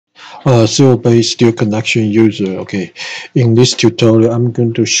Zero-based steel connection user. Okay, in this tutorial, I'm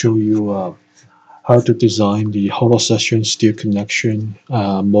going to show you how to design the hollow section steel connection,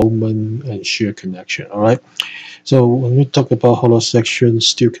 moment, and shear connection. All right. So when we talk about hollow section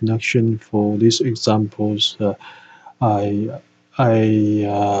steel connection for these examples, I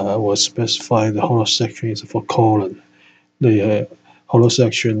will specify the hollow section is for column. The hollow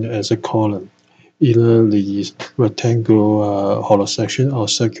section as a column, either the rectangle hollow section or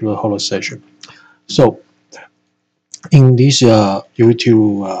circular hollow section. So in these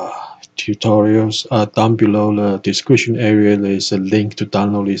YouTube tutorials, down below the description area, there is a link to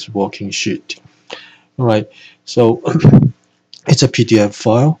download this working sheet. All right, so it's a PDF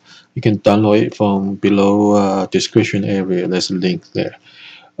file. You can download it from below description area. There's a link there.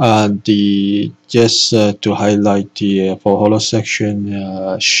 Just to highlight the for hollow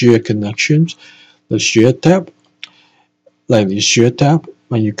section shear connections, the shear tab, like the shear tab,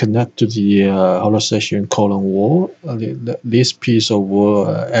 when you connect to the hollow section column wall, this piece of wall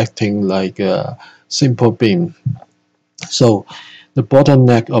acting like a simple beam. So the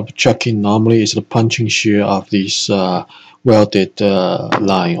bottleneck of chucking normally is the punching shear of this welded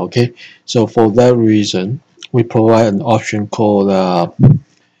line. Okay, so for that reason, we provide an option called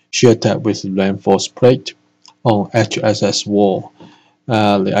shear tab with reinforced plate on HSS wall.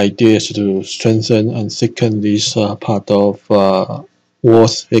 The idea is to strengthen and thicken this part of wall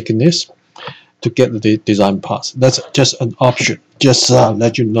thickness to get the design pass. That's just an option. Just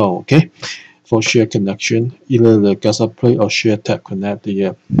let you know, okay? For shear connection, either the gusset plate or shear tab connect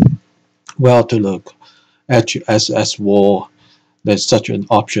the weld to the HSS wall. There's such an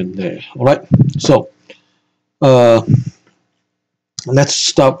option there. All right. So let's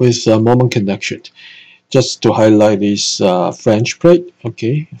start with moment connection. Just to highlight this flange plate,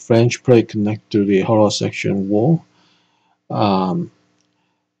 okay, flange plate connect to the hollow section wall.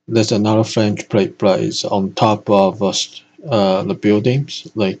 There's another flange plate place on top of the buildings,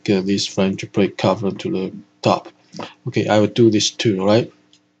 like this flange plate cover to the top. Okay, I will do this too, right?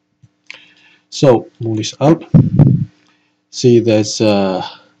 So move this up. See, there's two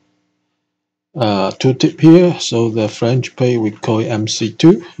tip here. So the flange plate we call it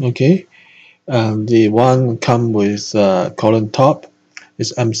MC2, okay. And the one come with column top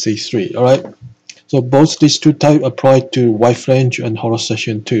is MC3. All right. So both these two types apply to wide flange and hollow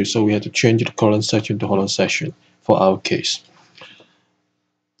section too. So we have to change the column section to hollow section for our case.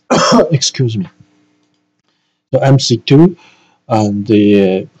 Excuse me. So MC2 and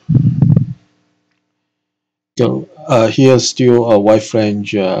the here's still a wide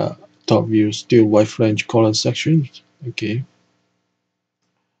flange top view, still wide flange column section. Okay.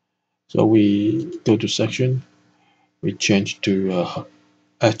 So we go to section. We change to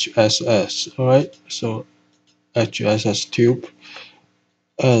HSS. All right. So HSS tube,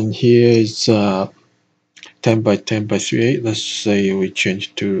 and here is 10 by 10 by 3/8. Let's say we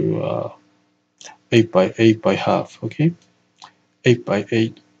change to 8 by 8 by half. Okay, 8 by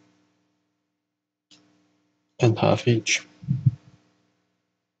 8 and half inch.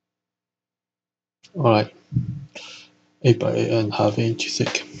 All right, 8 by 8 and half inch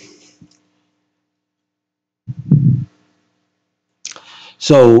thick.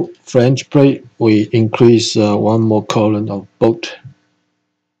 So flange plate, we increase one more column of bolt.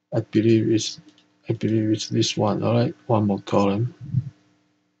 I believe it's this one. All right, one more column.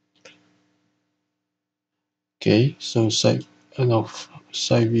 Okay, so side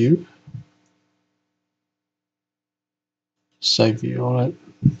view. Side view, all right.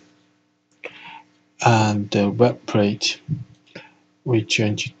 And the web plate, we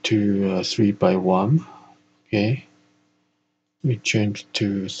change it to 3 by 1. Okay, we change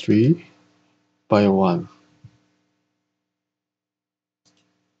to 3 by 1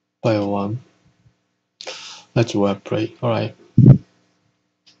 by 1. That's web plate. All right.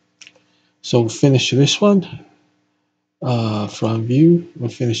 So finish this one. Front view. We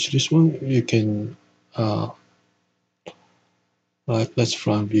finish this one. You can right. Let's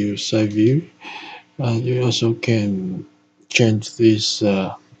front view, side view, and you also can change this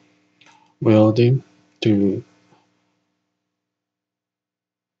welding to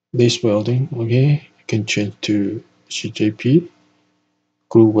this welding. Okay, you can change to CJP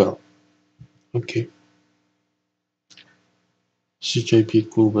glue weld. Okay, CJP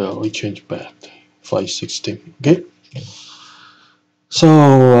glue weld. We change back 516. Okay,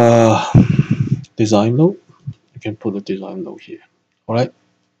 so design load. You can put the design load here. All right.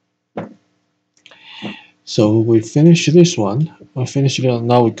 So we finish this one. We finish it.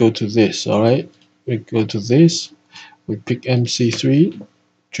 Now we go to this. All right. We go to this. We pick MC3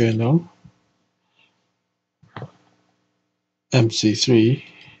 channel. MC3.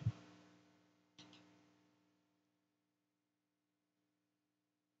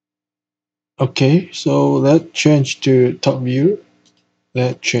 Okay, so let's change to top view.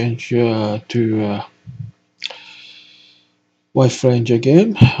 Let's change to wide flange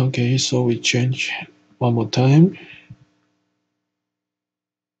again. Okay, so we change one more time.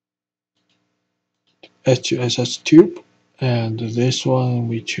 HSS tube, and this one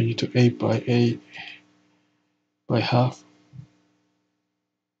we change to 8 by 8 by half.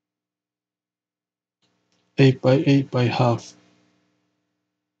 8 by 8 by half.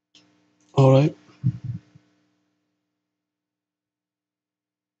 All right.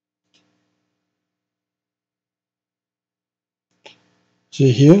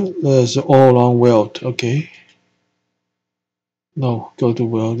 See here, there's all on weld. Okay. No, go to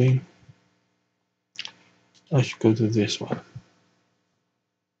welding. I should go to this one.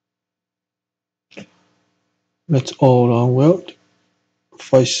 That's all on weld.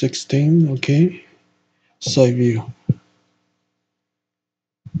 516. Okay. Side view.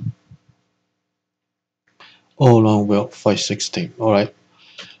 All on weld 516. All right.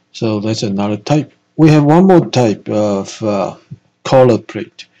 So that's another type. We have one more type of collar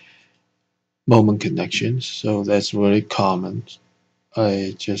plate moment connections. So that's very common.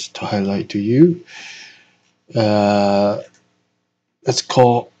 I just highlight to you. Let's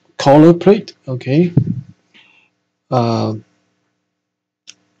call collar plate. Okay. Uh,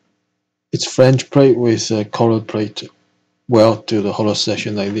 it's flange plate with a collar plate weld to the hollow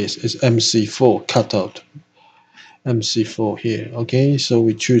section like this. It's MC4 cutout. MC4 here. Okay. So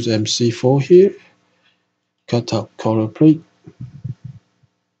we choose MC4 here. Cutout collar plate.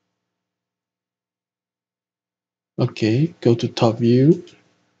 Okay. Go to top view.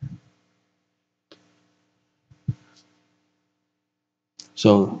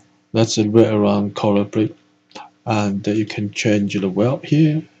 So that's a wrap around collar plate, and you can change the weld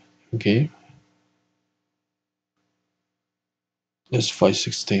here. Okay, that's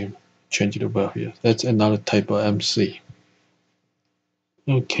 516. Change the weld here. That's another type of MC.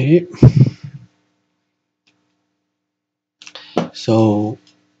 Okay, so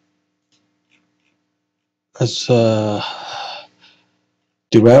that's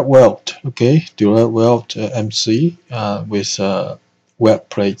direct weld. Okay, direct weld MC with weld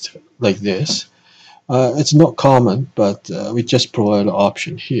plate like this. It's not common, but we just provide an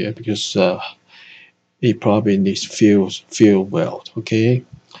option here because it probably needs field weld. Okay,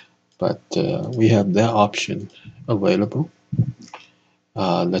 but we have that option available.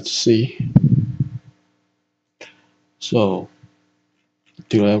 Let's see. So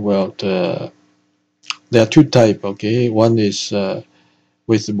direct weld, there are two types. Okay, one is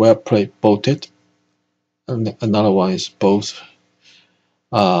with weld plate bolted, and another one is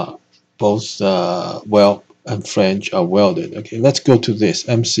uh, both weld and flange are welded. Okay, let's go to this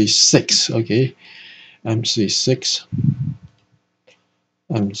MC6. Okay, MC6,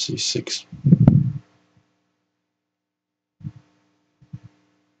 MC6.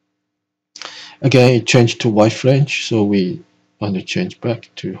 Again, it changed to wide flange, so we want to change back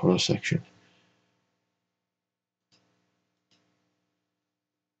to hollow section.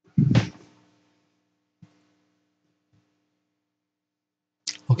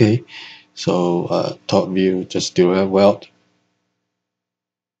 Okay, so top view, just direct weld.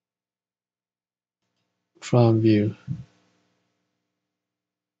 Front view.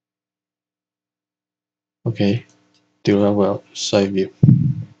 Okay, direct weld, side view.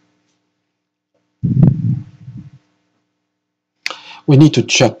 We need to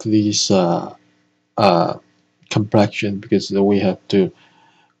check these compression because we have to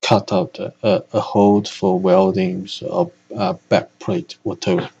cut out a hole for weldings of back plate,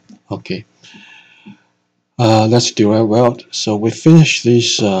 whatever. Okay, let's direct weld. So we finish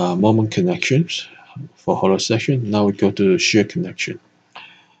these moment connections for hollow section. Now we go to shear connection.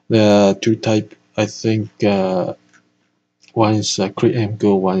 There are two types. I think one is a crit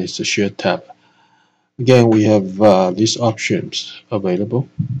angle, one is a shear tab. Again, we have these options available.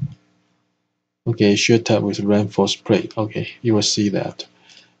 Okay, shear tab with reinforced plate. Okay, you will see that.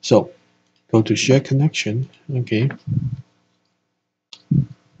 So go to shear connection. Okay,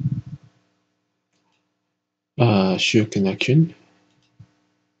 shear connection.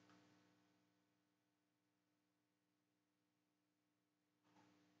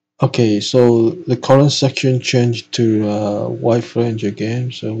 Okay, so the column section changed to wide flange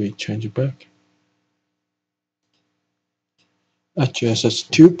again, so we change it back. HSS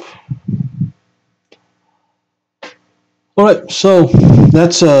tube. All right, so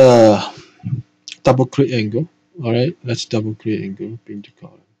that's a double crit angle. All right, let's double crit angle. Bring the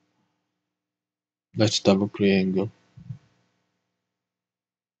column. Let's double crit angle.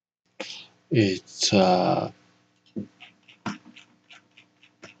 It's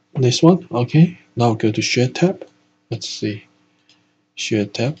this one. Okay, now go to Shear tab. Let's see, Shear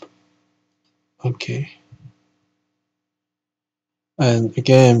tab. Okay, and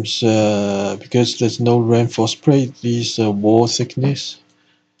again, because there's no reinforced plate, this wall thickness,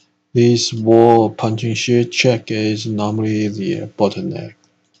 this wall punching shear check is normally the bottleneck.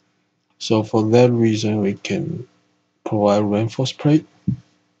 So for that reason, we can provide reinforced plate.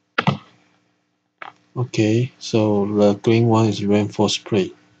 Okay, so the green one is reinforced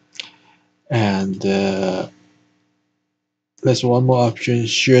plate, and there's one more option: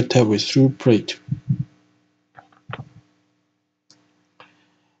 shear tab with through plate.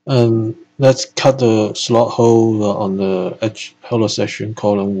 Let's cut the slot hole on the edge hollow section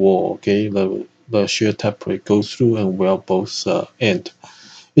column wall. Okay, the shear tab plate goes through and weld both ends.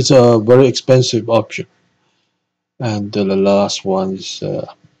 It's a very expensive option. And the last one is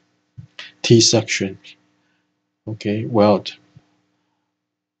T section. Okay, weld.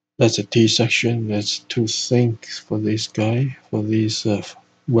 That's a T section. That's too thick for this guy. For this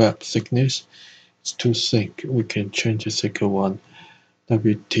web thickness, it's too thick. We can change a thicker one.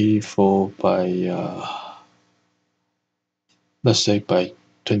 WT4 by let's say by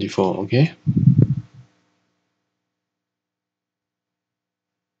 24. Okay.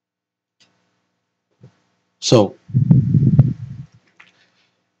 So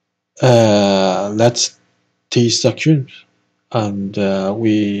that's T section, and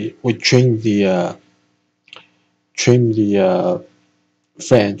we trim the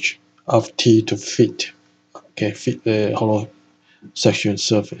flange of T to fit. Okay, fit the hollow section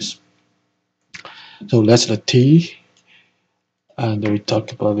surface. So that's the T, and we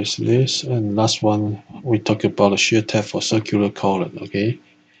talk about this, and last one we talk about the shear tab for circular column. Okay,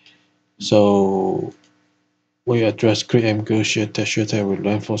 so we address create angle shear tab with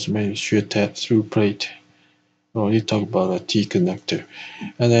reinforcement shear tab through plate. We already talk about a T connector,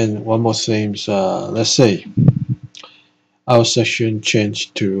 and then one more thing is let's say our section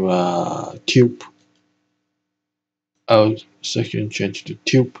changed to tube. Our section changed to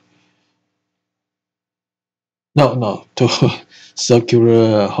tube. No, to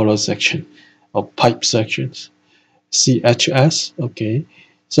circular hollow section or pipe sections. CHS. Okay,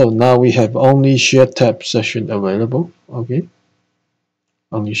 so now we have only shear tab section available. Okay,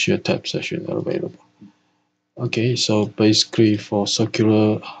 only shear tab section available. Okay, so basically for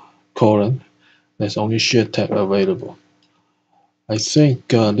circular column, there's only shear tab available. I think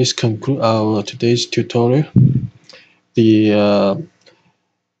this concludes our today's tutorial. The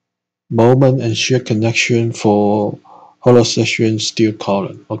moment and shear connection for hollow section steel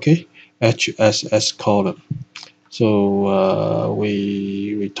column. Okay, HSS column. So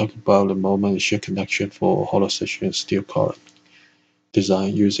we talk about the moment and shear connection for hollow section steel column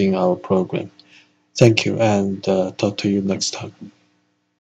design using our program. Thank you, and talk to you next time.